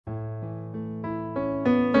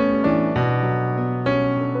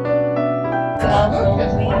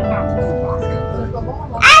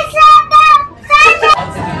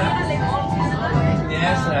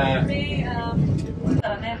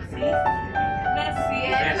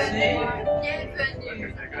Abby.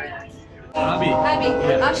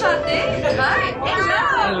 Enchanté. Hi.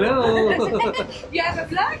 Hello. You have a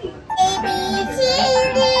vlog?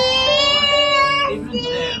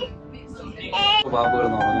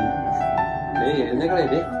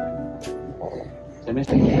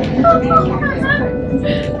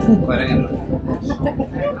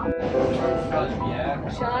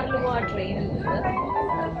 Charlevoix train.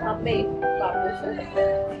 Baie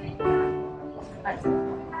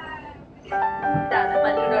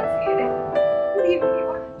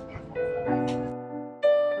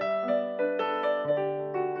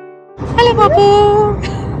Hello, Papu.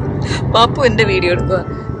 Papu എന്റെ video എടുക്കുക.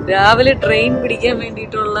 രാവിലെ train പിടിക്കാൻ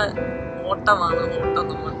വേണ്ടിയിട്ടുള്ള ഓട്ടമാണ്.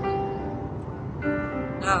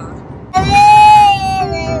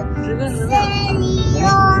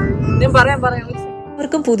 ഞാൻ പറയാം.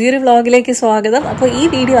 എല്ലാവർക്കും പുതിയൊരു വ്ളോഗിലേക്ക് സ്വാഗതം. അപ്പോൾ ഈ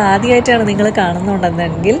വീഡിയോ ആദ്യമായിട്ടാണ് നിങ്ങൾ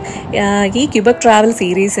കാണുന്നുണ്ടെങ്കിൽ ഈ ക്യൂബെക് ട്രാവൽ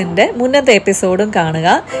സീരീസിൻ്റെ മുന്നത്തെ എപ്പിസോഡും കാണുക.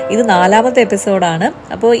 ഇത് 4ാമത്തെ എപ്പിസോഡാണ്.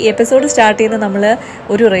 അപ്പോൾ ഈ എപ്പിസോഡ് സ്റ്റാർട്ട് ചെയ്യുന്നത് നമ്മൾ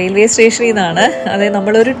ഒരു റെയിൽവേ സ്റ്റേഷനിൽ നിന്നാണ്. അതായത്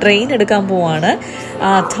നമ്മളൊരു ട്രെയിൻ എടുക്കാൻ പോവാണ്.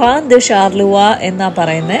 ദ ഷാർലുവ എന്നാ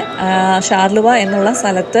പറയുന്നത്. ഷാർലുവ എന്നുള്ള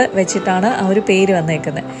സ്ഥലത്ത് വെച്ചിട്ടാണ് ആ ഒരു പേര്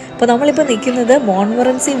വന്നേക്കുന്നത്. അപ്പോൾ നമ്മളിപ്പോൾ നിൽക്കുന്നത്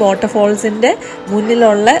മോൺമൊറൻസി വാട്ടർഫോൾസിൻ്റെ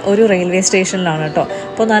മുന്നിലുള്ള ഒരു റെയിൽവേ സ്റ്റേഷനിലാണ് കേട്ടോ.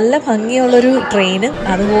 അപ്പോൾ നല്ല ഭംഗിയുള്ളൊരു ട്രെയിനും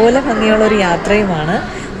അതുപോലെ ഭംഗിയുള്ളൊരു യാത്രയുമാണ്.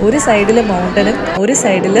 ഒരു സൈഡിൽ മൗണ്ടനും ഒരു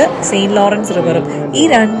സൈഡിൽ സെയിൻറ്റ് ലോറൻസ് റിവറും. ഈ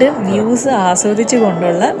രണ്ട് വ്യൂസ് ആസ്വദിച്ചു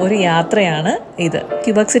കൊണ്ടുള്ള ഒരു യാത്രയാണ് ഇത്.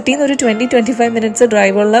 ക്യൂബെക് സിറ്റിയിൽ നിന്ന് ഒരു 20-25 മിനിറ്റ്സ്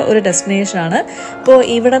ഡ്രൈവുള്ള ഒരു ഡെസ്റ്റിനേഷനാണ്. അപ്പോൾ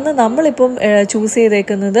ഇവിടെ നിന്ന് നമ്മളിപ്പം ചൂസ്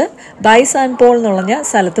ചെയ്തേക്കുന്നത് ബൈ സാന്റ് പോൾ എന്ന് പറഞ്ഞ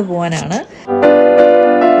സ്ഥലത്ത് പോകാനാണ്.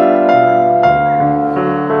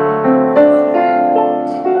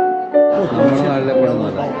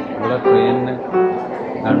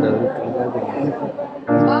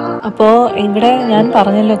 അപ്പോൾ ഇവിടെ ഞാൻ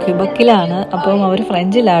പറഞ്ഞല്ലോ ക്യൂബെക്കിലാണ്. അപ്പം അവർ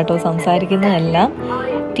ഫ്രഞ്ചിലാട്ടോ സംസാരിക്കുന്നതെല്ലാം.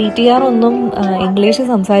 TTR ഒന്നും ഇംഗ്ലീഷ്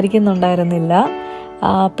സംസാരിക്കുന്നുണ്ടായിരുന്നില്ല.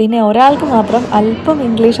 പിന്നെ ഒരാൾക്ക് മാത്രം അല്പം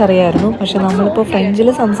ഇംഗ്ലീഷ് അറിയായിരുന്നു. പക്ഷെ നമ്മളിപ്പോൾ ഫ്രഞ്ചിൽ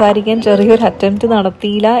സംസാരിക്കാൻ ചെറിയൊരു അറ്റംപ്റ്റ്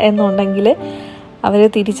നടത്തിയില്ല എന്നുണ്ടെങ്കിൽ അവർ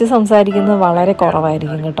തിരിച്ച് സംസാരിക്കുന്നത് വളരെ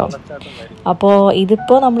കുറവായിരിക്കും കേട്ടോ. അപ്പോൾ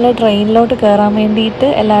ഇതിപ്പോൾ നമ്മൾ ട്രെയിനിലോട്ട് കയറാൻ വേണ്ടിയിട്ട്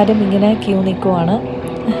എല്ലാവരും ഇങ്ങനെ ക്യൂ നിൽക്കുവാണ്.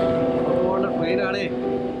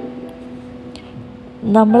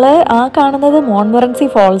 നമ്മൾ ആ കാണുന്നത് മോൺമൊറൻസി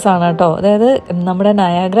ഫോൾസ് ആണ് കേട്ടോ. അതായത് നമ്മുടെ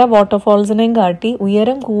നയാഗ്ര വാട്ടർഫോൾസിനെയും കാട്ടി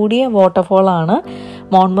ഉയരം കൂടിയ വാട്ടർഫോളാണ്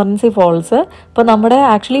മോൺമൊറൻസി ഫോൾസ്. ഇപ്പോൾ നമ്മുടെ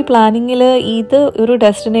ആക്ച്വലി പ്ലാനിങ്ങിൽ ഇത് ഒരു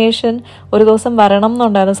ഡെസ്റ്റിനേഷൻ ഒരു ദിവസം വരണം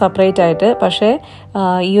എന്നുണ്ടായിരുന്നു സെപ്പറേറ്റ് ആയിട്ട്. പക്ഷേ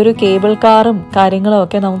ഈ ഒരു കേബിൾ കാറും കാര്യങ്ങളും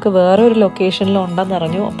ഒക്കെ നമുക്ക് വേറെ ഒരു ലൊക്കേഷനിൽ ഉണ്ടെന്ന്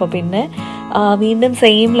അറിഞ്ഞു. അപ്പോൾ പിന്നെ വീണ്ടും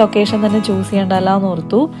സെയിം ലൊക്കേഷൻ തന്നെ ചൂസ് ചെയ്യേണ്ടല്ലോ എന്ന്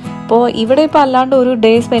ഓർത്തു. അപ്പോൾ ഇവിടെ ഇപ്പോൾ അല്ലാണ്ട് ഒരു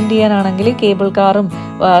ഡേ സ്പെൻഡ് ചെയ്യാനാണെങ്കിൽ കേബിൾ കാറും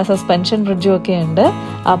സസ്പെൻഷൻ ബ്രിഡ്ജും ഒക്കെ ഉണ്ട്.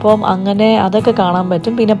 അപ്പം അങ്ങനെ അതൊക്കെ കാണാൻ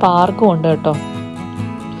പറ്റും. പിന്നെ പാർക്കും ഉണ്ട് കേട്ടോ.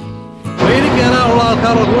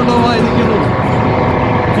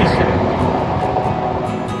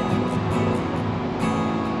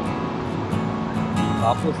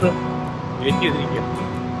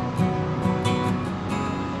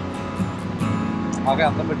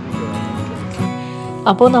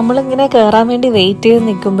 അപ്പോൾ നമ്മളിങ്ങനെ കയറാൻ വേണ്ടി വെയിറ്റ് ചെയ്ത്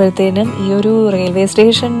നിൽക്കുമ്പോഴത്തേനും ഈ ഒരു റെയിൽവേ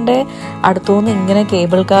സ്റ്റേഷൻ്റെ അടുത്തുനിന്ന് ഇങ്ങനെ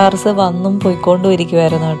കേബിൾ കാർസ് വന്നും പോയിക്കൊണ്ടും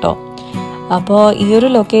ഇരിക്കുമായിരുന്നു കേട്ടോ. അപ്പോൾ ഈ ഒരു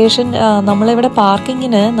ലൊക്കേഷൻ നമ്മളിവിടെ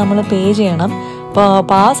പാർക്കിങ്ങിന് നമ്മൾ പേ ചെയ്യണം. അപ്പോൾ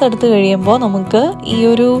പാസ് എടുത്ത് കഴിയുമ്പോൾ നമുക്ക് ഈ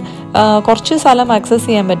ഒരു കുറച്ച് സ്ഥലം ആക്സസ്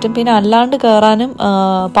ചെയ്യാൻ പറ്റും. പിന്നെ അല്ലാണ്ട് കയറാനും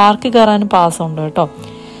പാർക്ക് കയറാനും പാസ് ഉണ്ട് കേട്ടോ.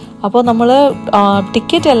 അപ്പോൾ നമ്മൾ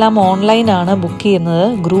ടിക്കറ്റ് എല്ലാം ഓൺലൈനാണ് ബുക്ക് ചെയ്യുന്നത്.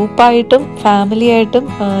 ഗ്രൂപ്പായിട്ടും ഫാമിലി ആയിട്ടും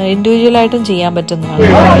ഇൻഡിവിജ്വലായിട്ടും ചെയ്യാൻ പറ്റുന്നതാണ്.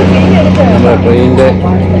 ട്രെയിനിന്റെ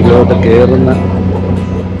ഇതിലോട്ട് കയറുന്ന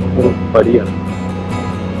ഒരു പടിയാണ്.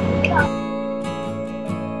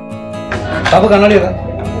 അപ്പൊ കണ്ണാടി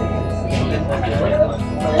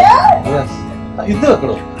ഇത്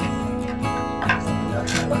വെക്കണോ?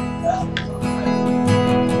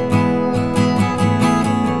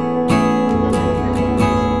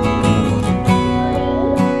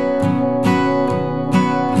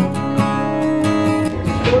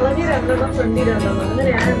 അങ്ങനെയാണ്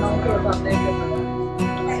നമുക്ക് പറഞ്ഞേക്കുന്നത്.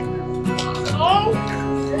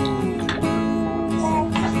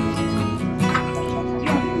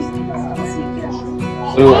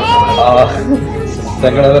 ഒരു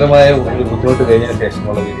സങ്കടകരമായ ഒരു ബുദ്ധിമുട്ട് കഴിഞ്ഞ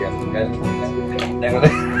ശേഷമുള്ള വീഡിയോയാണ്. ഞങ്ങളുടെ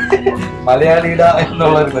മലയാളിയുടെ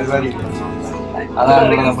എന്നുള്ള ഒരു പരിപാടി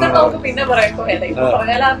പിന്നെ പറയാം.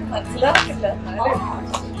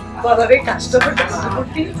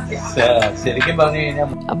 ശരിക്കും പറഞ്ഞു കഴിഞ്ഞാൽ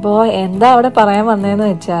അപ്പോൾ എന്താ അവിടെ പറയാൻ വന്നതെന്ന്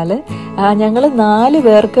വെച്ചാൽ ഞങ്ങൾ 4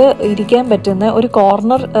 പേർക്ക് ഇരിക്കാൻ പറ്റുന്ന ഒരു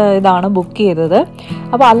കോർണർ ഇതാണ് ബുക്ക് ചെയ്തത്.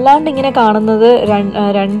 അപ്പോൾ അല്ലാണ്ട് ഇങ്ങനെ കാണുന്നത്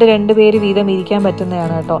 2 പേര് വീതം ഇരിക്കാൻ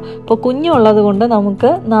പറ്റുന്നതാണ് കേട്ടോ. അപ്പോൾ കുഞ്ഞുള്ളത് കൊണ്ട് നമുക്ക്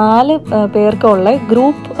 4 പേർക്കുള്ള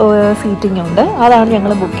ഗ്രൂപ്പ് സീറ്റിംഗ് ഉണ്ട്. അതാണ്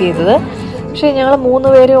ഞങ്ങൾ ബുക്ക് ചെയ്തത്. പക്ഷേ ഞങ്ങൾ 3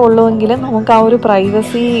 പേരേ ഉള്ളുവെങ്കിലും നമുക്ക് ആ ഒരു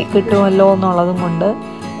പ്രൈവസി കിട്ടുമല്ലോ എന്നുള്ളതും കൊണ്ട്,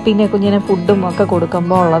 പിന്നെ കുഞ്ഞിനെ ഫുഡും ഒക്കെ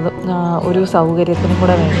കൊടുക്കുമ്പോൾ ഉള്ളത് ഒരു സൗകര്യത്തിനും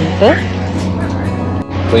കൂടെ വേണ്ടിയിട്ട്.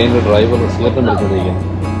 ട്രെയിനിൽ ഡ്രൈവർ സിഗരറ്റ് വലിച്ചോണ്ടിരിക്കുന്നു.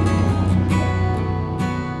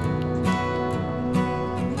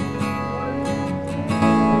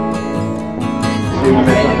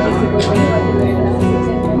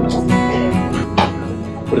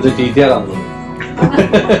 ഇവിടുത്തെ ടീച്ചറാണ്.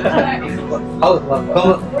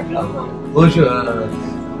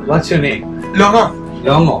 What's your name? Laurent.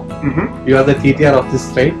 Laurent. You are the TTR of this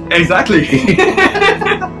train? Exactly.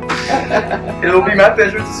 It will be my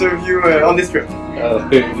pleasure to serve you on this trip.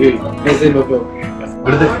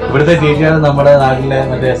 ഇവിടുത്തെ ടീച്ചർ നമ്മുടെ നാട്ടിലെ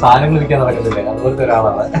മറ്റേ സാധനങ്ങൾ വിൽക്കാൻ നടക്കത്തില്ലേ, അതുപോലത്തെ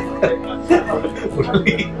ഒരാളാണ്.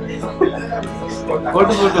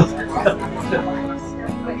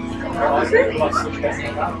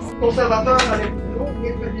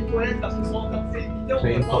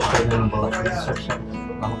 ട്രെയിൻ പുറപ്പെടുന്നതിനുള്ള ഇൻസ്ട്രക്ഷൻ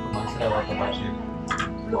നമുക്ക് മനസ്സിലാവാത്ത ഭാഷയിൽ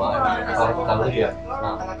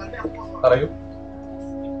പറയൂ.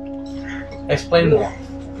 എക്സ്പ്ലെയിൻ ചെയ്യാം.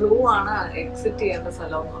 ബ്ലൂ ആണ് എക്സിറ്റ് ചെയ്യേണ്ട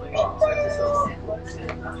സ്ഥലം എന്ന് പറയുന്നത്.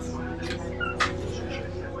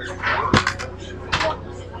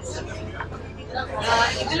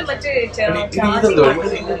 ഇതിൽ മറ്റേ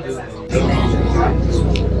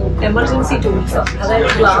എമർജൻസി ടൂൾസ്,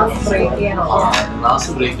 അതായത് ഗ്ലാസ് ബ്രേക്ക് ചെയ്യാനുള്ള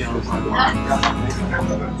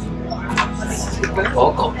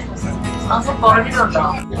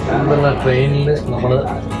ട്രെയിനിൽ നമ്മള്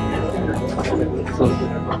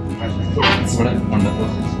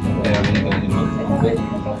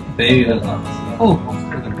ഇവിടെ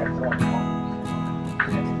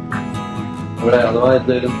ഇവിടെ അഥവാ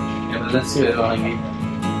എന്തെങ്കിലും എമർജൻസി വരുവാണെങ്കിൽ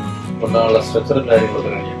കൊണ്ടാനുള്ള സ്ട്രെച്ചറും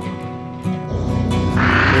കാര്യങ്ങളൊക്കെ കഴിയും.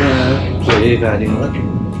 ചെറിയ കാര്യങ്ങൾ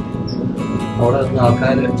അവിടെ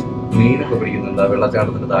ആൾക്കാർ മീനൊക്കെ പിടിക്കുന്നുണ്ട്.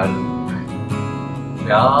 വെള്ളച്ചാട്ടത്തിന്റെ താഴെ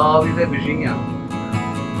രാവിലെ ഫിഷിങ്ങാണ്.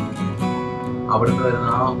 അവിടുന്ന് വരുന്ന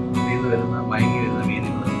ആ മീനിൽ വരുന്ന മയങ്ങി വരുന്ന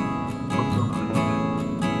മീനുകൾ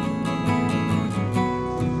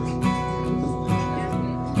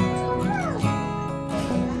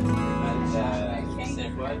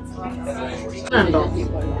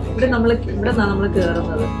ഇവിടെ നമ്മള്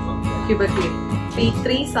കേറുന്നത് ക്യൂബെക്കിൽ. ഈ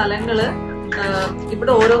 3 സ്ഥലങ്ങള്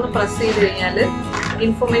ഇവിടെ ഓരോന്ന് പ്രസ് ചെയ്ത് കഴിഞ്ഞാല്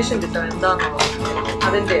ഇൻഫർമേഷൻ കിട്ടും എന്താന്നുള്ളത്.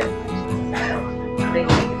 അതിന്റെ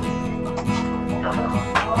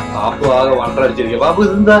ബാബു ആകെ വണ്ടടിച്ചിരിക്കും. ബാബു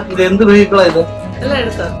ഇതെന്താ, ഇത് എന്ത് വെഹിക്കിളാ ഇത്? എല്ലാം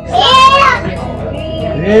എടുത്ത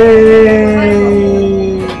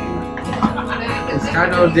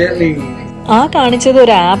ആ കാണിച്ചത്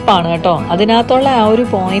ഒരു ആപ്പാണ് കേട്ടോ. അതിനകത്തുള്ള ആ ഒരു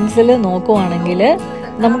പോയിന്റ്സിൽ നോക്കുവാണെങ്കിൽ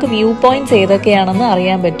നമുക്ക് വ്യൂ പോയിന്റ്സ് ഏതൊക്കെയാണെന്ന്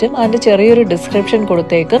അറിയാൻ പറ്റും. അതിന്റെ ചെറിയൊരു ഡിസ്ക്രിപ്ഷൻ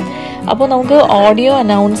കൊടുത്തേക്കും. അപ്പോൾ നമുക്ക് ഓഡിയോ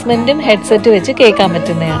അനൗൺസ്മെന്റും ഹെഡ്സെറ്റ് വെച്ച് കേൾക്കാൻ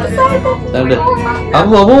പറ്റുന്നതാണ്.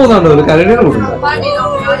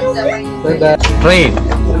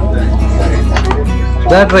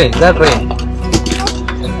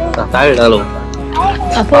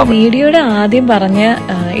 അപ്പോൾ വീഡിയോയുടെ ആദ്യം പറഞ്ഞ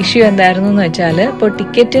ഇഷ്യൂ എന്തായിരുന്നു എന്ന് വെച്ചാൽ, ഇപ്പോൾ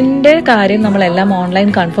ടിക്കറ്റിന്റെ കാര്യം നമ്മളെല്ലാം ഓൺലൈൻ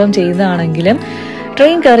കൺഫേം ചെയ്തതാണെങ്കിലും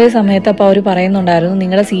ട്രെയിൻ കയറിയ സമയത്ത് അപ്പോൾ അവർ പറയുന്നുണ്ടായിരുന്നു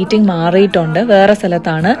നിങ്ങളുടെ സീറ്റിംഗ് മാറിയിട്ടുണ്ട്, വേറെ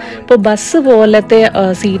സ്ഥലത്താണ്. ഇപ്പോൾ ബസ് പോലത്തെ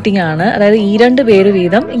സീറ്റിംഗ് ആണ്, അതായത് 2 പേര്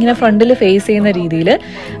വീതം ഇങ്ങനെ ഫ്രണ്ടിൽ ഫേസ് ചെയ്യുന്ന രീതിയിൽ.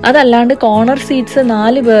 അതല്ലാണ്ട് കോർണർ സീറ്റ്സ്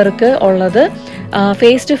 4 പേർക്ക് ഉള്ളത്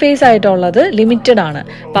ഫേസ് ടു ഫേസ് ആയിട്ടുള്ളത് ലിമിറ്റഡ് ആണ്.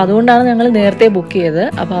 അപ്പം അതുകൊണ്ടാണ് ഞങ്ങൾ നേരത്തെ ബുക്ക് ചെയ്തത്.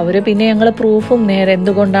 അപ്പോൾ അവർ പിന്നെ ഞങ്ങൾ പ്രൂഫും നേരെ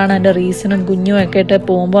എന്തുകൊണ്ടാണ് അതിൻ്റെ റീസണും കുഞ്ഞും ഒക്കെ ഇട്ട്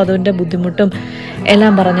പോകുമ്പോൾ അതിൻ്റെ ബുദ്ധിമുട്ടും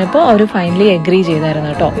എല്ലാം പറഞ്ഞപ്പോൾ അവർ ഫൈനലി എഗ്രി ചെയ്തായിരുന്നു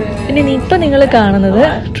കേട്ടോ. പിന്നെ ഇപ്പം നിങ്ങൾ കാണുന്നത്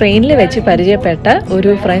ട്രെയിനിൽ വെച്ച് പരിചയപ്പെട്ട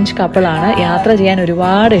ഒരു ഫ്രഞ്ച് കപ്പിളാണ്. യാത്ര ചെയ്യാൻ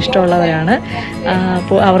ഒരുപാട് ഇഷ്ടമുള്ളവരാണ്.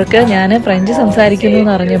 അപ്പോൾ അവർക്ക് ഞാൻ ഫ്രഞ്ച് സംസാരിക്കുന്നു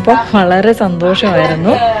എന്ന് അറിഞ്ഞപ്പോൾ വളരെ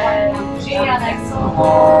സന്തോഷമായിരുന്നു.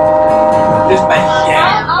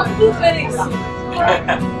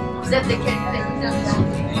 Vous êtes de quelle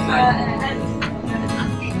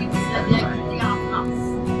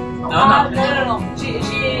Non.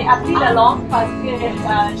 J'ai appris la langue parce que j'aime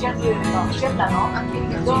la langue.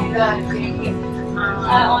 Donc, en Inde.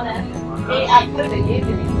 Et après, de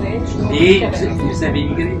l'Église. Et vous avez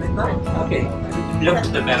immigré maintenant? Ok. Là,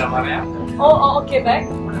 vous demeurez à Montréal? Au Québec.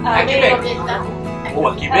 À Québec? Oh, à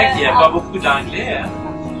Québec, il n'y a pas beaucoup d'anglais. Hein?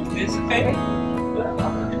 C'est fait.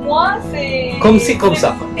 Moi, c'est... Comme ci, comme ça.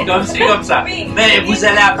 Comme ci, comme ça. Oui. Mais vous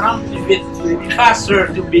allez apprendre plus vite. It's faster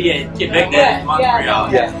to be in Québec than in Montreal.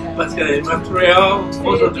 Yeah. Parce que in Montreal,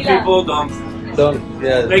 most of the people don't Don't,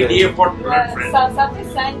 yeah, make the effort to learn French. Ça fait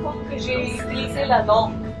 5 ans que j'ai utilisé la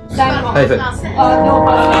langue. 5 ans. High five. Non,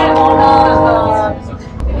 parce qu'on a...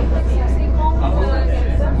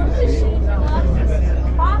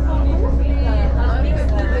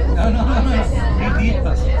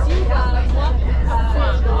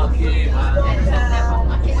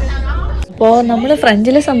 അപ്പോൾ നമ്മൾ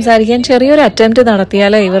ഫ്രഞ്ചിൽ സംസാരിക്കാൻ ചെറിയൊരു attempt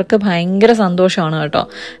നടത്തിയാൽ ഇവർക്ക് ഭയങ്കര സന്തോഷമാണ് കേട്ടോ.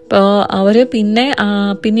 അപ്പോൾ അവർ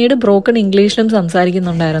പിന്നീട് ബ്രോക്കൺ ഇംഗ്ലീഷിലും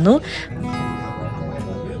സംസാരിക്കുന്നുണ്ടായിരുന്നു.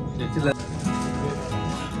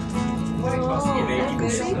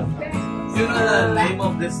 You know the name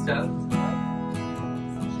of this town?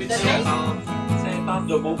 It's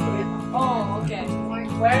Saint-Irénée. Oh, okay.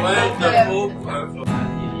 Where the Pope...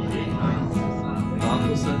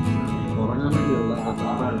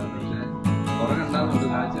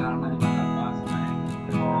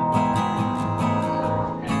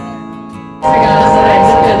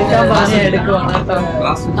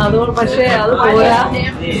 അതുകൊണ്ട് പക്ഷേ അത് പോരാ,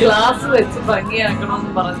 ഗ്ലാസ് വെച്ച്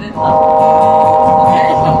ഭംഗിയാക്കണമെന്ന് പറഞ്ഞ്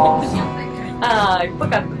ഇപ്പൊ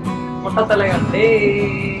കണ്ടു മുട്ടത്തല കണ്ടേ.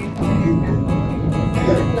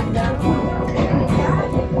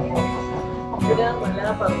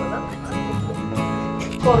 പർവ്വതം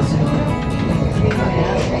കുറച്ച്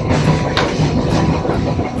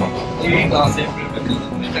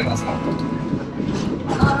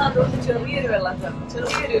അതുകൊണ്ട് ചെറിയൊരു വെള്ളച്ചാട്ടം,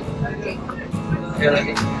 ചെറിയൊരു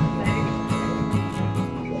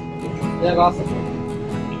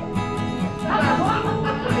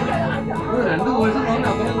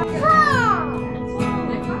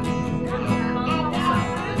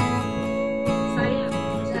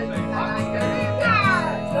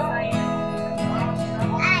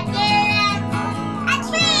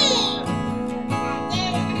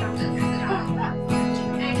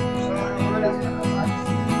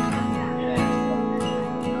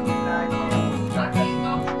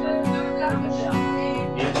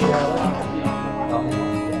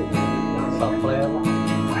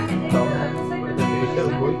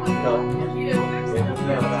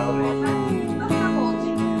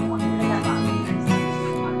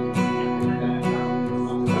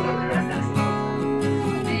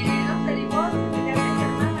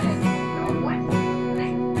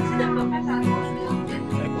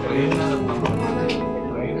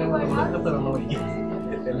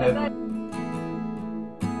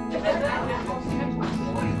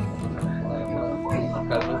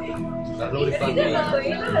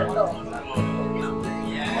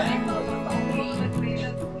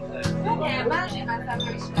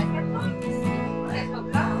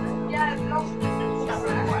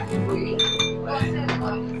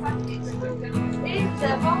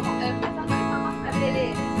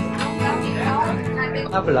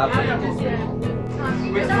Apple.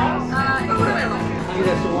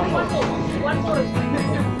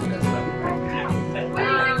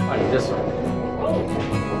 This one.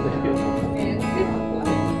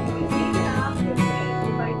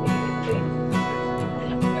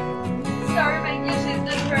 Sorry, my English is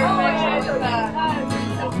not perfect.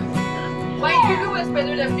 My Google was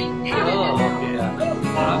better than me. Oh, okay.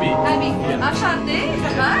 Abby. Enchanté.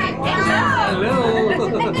 Hi. Hello.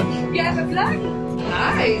 You have a flag?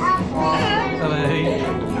 Nice.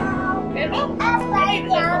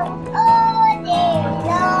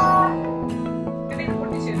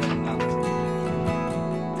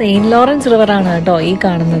 Saint Lawrence റിവറാണ് കേട്ടോ ഈ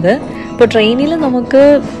കാണുന്നത്. ഇപ്പോൾ ട്രെയിനിൽ നമുക്ക്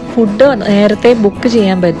ഫുഡ് നേരത്തെ ബുക്ക്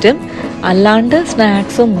ചെയ്യാൻ പറ്റും, അല്ലാണ്ട്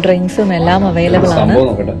സ്നാക്സും ഡ്രിങ്ക്സും എല്ലാം അവൈലബിൾ ആണ്.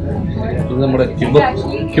 ഇത് നമ്മുടെ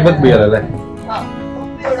ക്യൂബെക് ബിയർ അല്ലേ?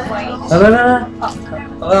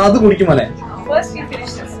 അത് കുടിക്കുമോനെ?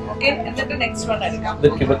 ഇത്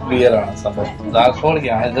ക്യൂബെക് ബിയർ ആണ് സംഭവം.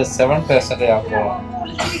 ആൽക്കഹോളിക്കാണ്, ഇത് 7% ആൽക്കഹോളാണ്.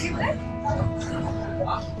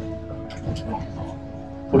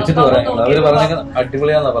 കുടിച്ചിട്ട് പറയുന്നത് അവര് പറഞ്ഞ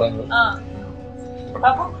അടിപൊളിയാന്നാ പറയുന്നത്.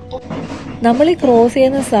 നമ്മൾ ഈ ക്രോസ്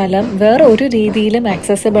ചെയ്യുന്ന സ്ഥലം വേറെ ഒരു രീതിയിലും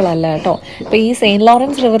ആക്സസിബിൾ അല്ല കേട്ടോ. ഇപ്പോൾ ഈ സെയിന്റ്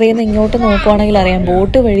ലോറൻസ് റിവറിൽ നിന്ന് ഇങ്ങോട്ട് നോക്കുവാണെങ്കിൽ അറിയാം,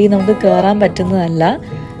 ബോട്ട് വഴി നമുക്ക് കയറാൻ പറ്റുന്നതല്ല.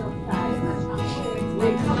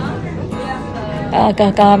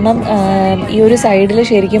 കാരണം ഈ ഒരു സൈഡിൽ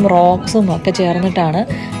ശരിക്കും റോക്സും ഒക്കെ ചേർന്നിട്ടാണ്.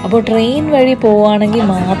 അപ്പോൾ ട്രെയിൻ വഴി പോവുകയാണെങ്കിൽ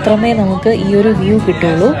മാത്രമേ നമുക്ക് ഈ ഒരു വ്യൂ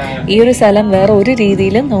കിട്ടുള്ളൂ. ഈ ഒരു സ്ഥലം വേറെ ഒരു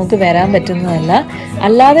രീതിയിലും നമുക്ക് വരാൻ പറ്റുന്നതല്ല.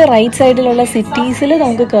 അല്ലാതെ റൈറ്റ് സൈഡിലുള്ള സിറ്റീസിൽ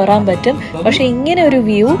നമുക്ക് കയറാൻ പറ്റും, പക്ഷെ ഇങ്ങനെ ഒരു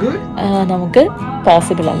വ്യൂ നമുക്ക്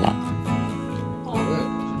പോസിബിൾ അല്ല.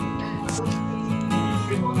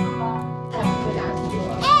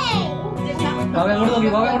 As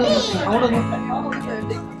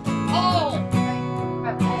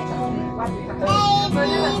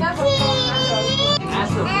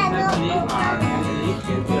a family are really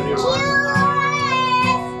very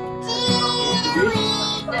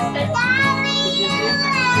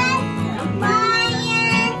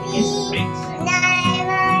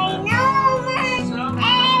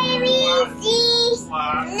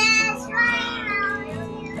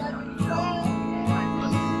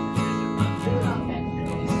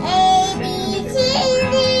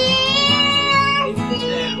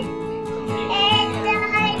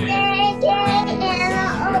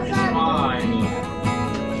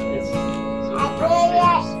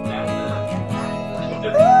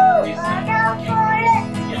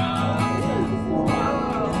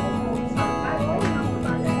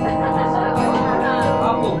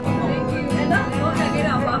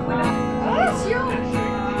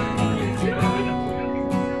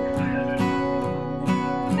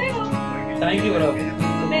Thank you, bro.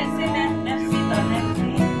 Merci, merci, merci.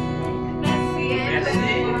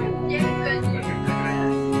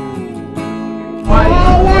 I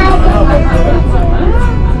love it.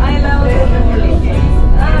 I love it.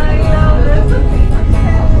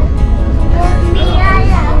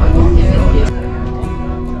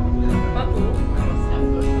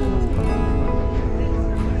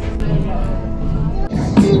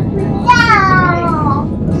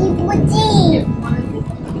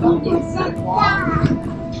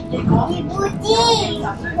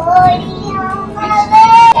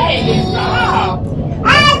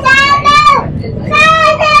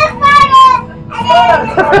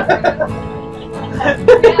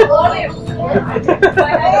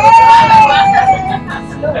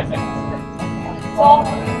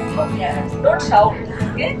 Don't shout,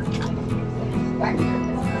 okay?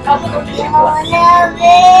 Kamu don't shout.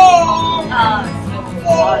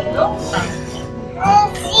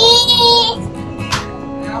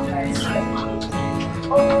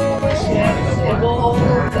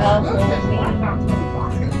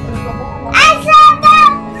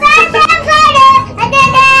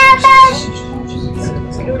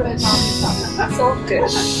 So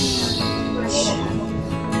good.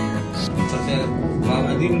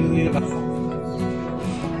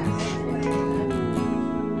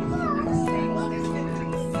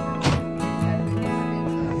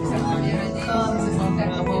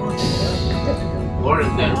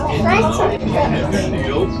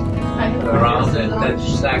 Around and then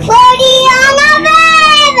sack.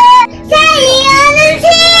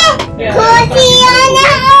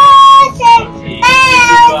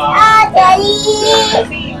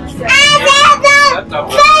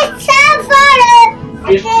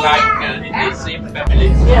 Fish like in the same family.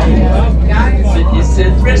 It's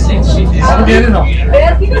interesting.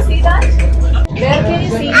 Where can you see that? Where can you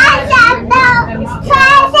see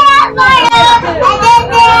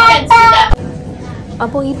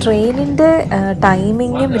അപ്പോൾ ഈ ട്രെയിനിൻ്റെ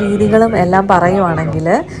ടൈമിങ്ങും രീതികളും എല്ലാം പറയുവാണെങ്കിൽ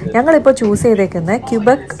ഞങ്ങളിപ്പോൾ choose ചെയ്തേക്കുന്നത്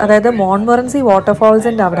Quebec, അതായത് മോൺമൊറൻസി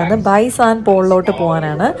വാട്ടർഫാൾസിൻ്റെ അവിടെ നിന്ന് ബൈ സാന്റ് പോളിലോട്ട്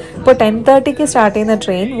പോകാനാണ്. ഇപ്പോൾ 10:30 സ്റ്റാർട്ട് ചെയ്യുന്ന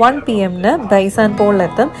ട്രെയിൻ 1 PM ബൈ സാന്റ്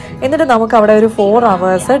പോളിലെത്തും. എന്നിട്ട് നമുക്ക് അവിടെ ഒരു 4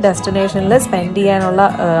 hours ഡെസ്റ്റിനേഷനിൽ സ്പെൻഡ് ചെയ്യാനുള്ള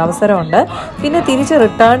അവസരമുണ്ട്. പിന്നെ തിരിച്ച്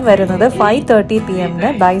റിട്ടേൺ വരുന്നത് 5:30 PM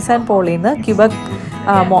ബൈ സാന്റ് പോളിൽ നിന്ന് ക്യൂബെക്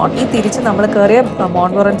ഈ തിരിച്ച് നമ്മൾ കയറിയ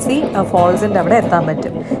മോൺമൊറൻസി ഫാൾസിൻ്റെ അവിടെ എത്താൻ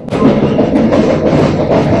പറ്റും.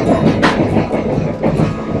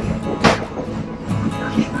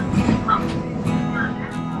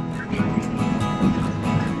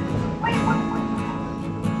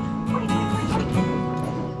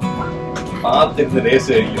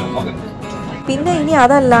 പിന്നെ ഇനി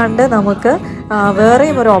അതല്ലാണ്ട് നമുക്ക്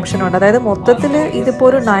വേറെയും ഒരു ഓപ്ഷൻ ഉണ്ട്. അതായത് മൊത്തത്തിൽ ഇതിപ്പോൾ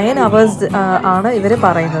ഒരു 9 hours ആണ് ഇവർ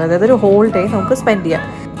പറയുന്നത്. അതായത് ഒരു ഹോൾ ഡേ നമുക്ക് സ്പെൻഡ് ചെയ്യാം.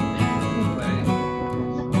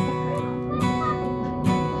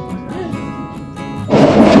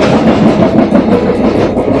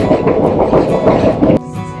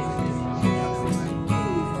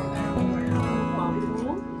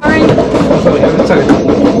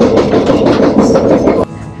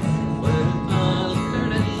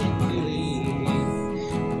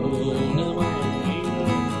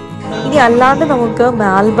 ഇനി അല്ലാണ്ട് നമുക്ക്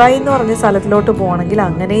മാൽബായ് എന്ന് പറഞ്ഞ സ്ഥലത്തിലോട്ട് പോകണമെങ്കിൽ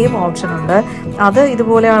അങ്ങനെയും ഓപ്ഷൻ ഉണ്ട്. അത്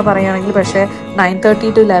ഇതുപോലെയാണ് പറയുകയാണെങ്കിൽ പക്ഷേ 9:30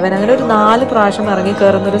 to 11 അങ്ങനെ ഒരു 4 പ്രാവശ്യം ഇറങ്ങി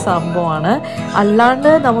കയറുന്നൊരു സംഭവമാണ്.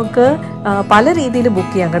 അല്ലാണ്ട് നമുക്ക് പല രീതിയിൽ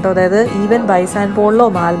ബുക്ക് ചെയ്യാം കേട്ടോ. അതായത് ഈവൻ ബൈ സാന്റ് പോളിലോ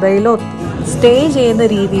മാൽബയിലോ സ്റ്റേ ചെയ്യുന്ന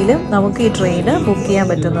രീതിയിലും നമുക്ക് ഈ ട്രെയിന് ബുക്ക് ചെയ്യാൻ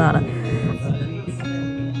പറ്റുന്നതാണ്.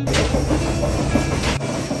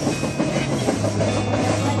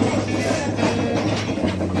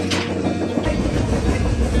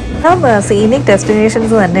 സീനിക്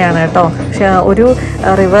ഡെസ്റ്റിനേഷൻസ് തന്നെയാണ് കേട്ടോ. പക്ഷെ ഒരു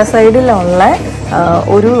റിവർ സൈഡിലുള്ള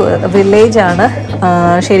ഒരു വില്ലേജാണ്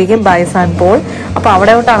ശരിക്കും ബൈ സെന്റ് പോൾ. അപ്പോൾ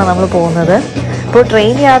അവിടോട്ടാണ് നമ്മൾ പോകുന്നത്. അപ്പോൾ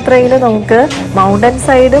ട്രെയിൻ യാത്രയിൽ നമുക്ക് മൗണ്ടൻ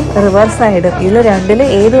സൈഡും റിവർ സൈഡും ഇതിൽ രണ്ടിൽ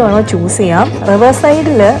ഏത് വേണോ ചൂസ് ചെയ്യാം. റിവർ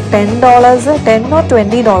സൈഡിൽ $10 or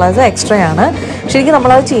 $20 എക്സ്ട്രയാണ്. ശരിക്കും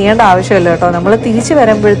നമ്മളത് ചെയ്യേണ്ട ആവശ്യമില്ല കേട്ടോ. നമ്മൾ തിരിച്ച്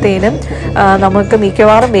വരുമ്പോഴത്തേനും നമുക്ക്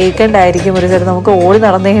മിക്കവാറും വേക്കൻ്റ് ആയിരിക്കും. ഒരു സ്ഥലത്ത് നമുക്ക് ഓടി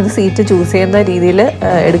നടന്ന സീറ്റ് ചൂസ് ചെയ്യുന്ന രീതിയിൽ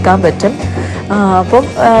എടുക്കാൻ പറ്റും. അപ്പം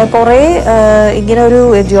കുറേ ഇങ്ങനെ ഒരു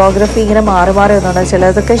ജിയോഗ്രഫി ഇങ്ങനെ മാറി മാറി വന്നുണ്ട്.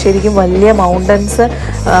 ചിലതൊക്കെ ശരിക്കും വലിയ മൗണ്ടൻസ്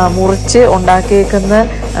മുറിച്ച് ഉണ്ടാക്കിയേക്കുന്ന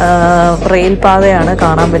റെയിൽ പാതയാണ്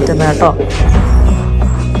കാണാൻ പറ്റുന്നത് കേട്ടോ.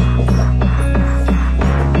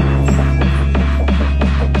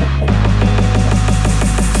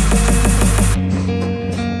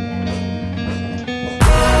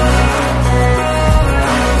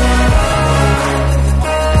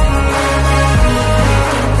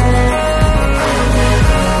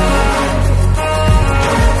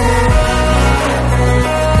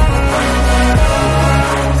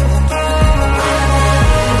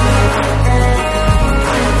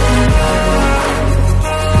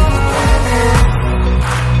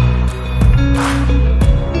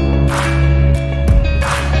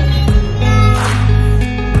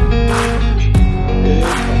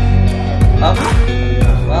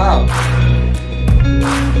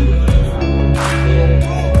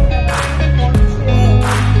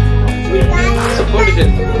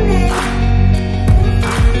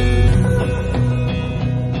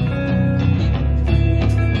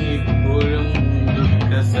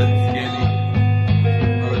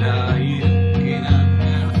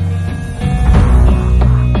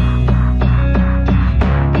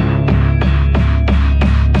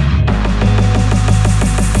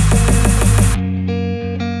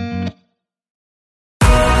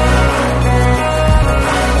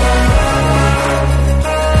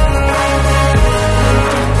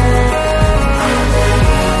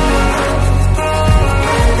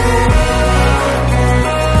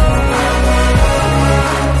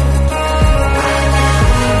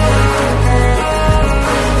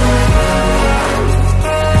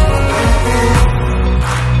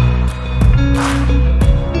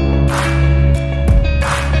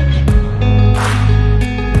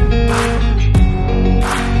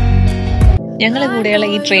 ഞങ്ങളുടെ കൂടെയുള്ള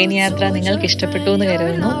ഈ ട്രെയിൻ യാത്ര നിങ്ങൾക്ക് ഇഷ്ടപ്പെട്ടു എന്ന്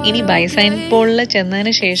കരുതുന്നു. ഇനി ബൈ സെന്റ് പോളിൽ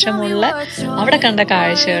ചെന്നതിന് ശേഷമുള്ള അവിടെ കണ്ട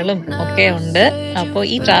കാഴ്ചകളും ഒക്കെ ഉണ്ട്. അപ്പോൾ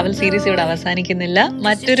ഈ ട്രാവൽ സീരീസ് ഇവിടെ അവസാനിക്കുന്നില്ല.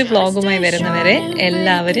 മറ്റൊരു വ്ലോഗുമായി വരുന്നവരെ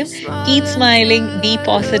എല്ലാവരും keep smiling, B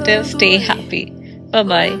positive, stay happy.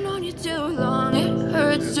 By.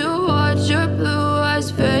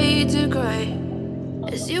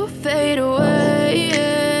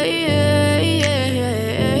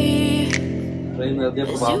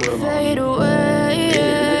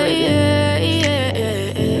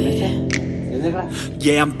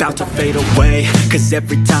 Yeah, I'm about to fade away, 'cause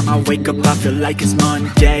every time I wake up I feel like it's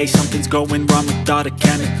Monday. Something's going wrong with all the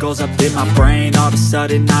chemicals up in my brain. All of a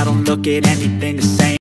sudden I don't look at anything the same.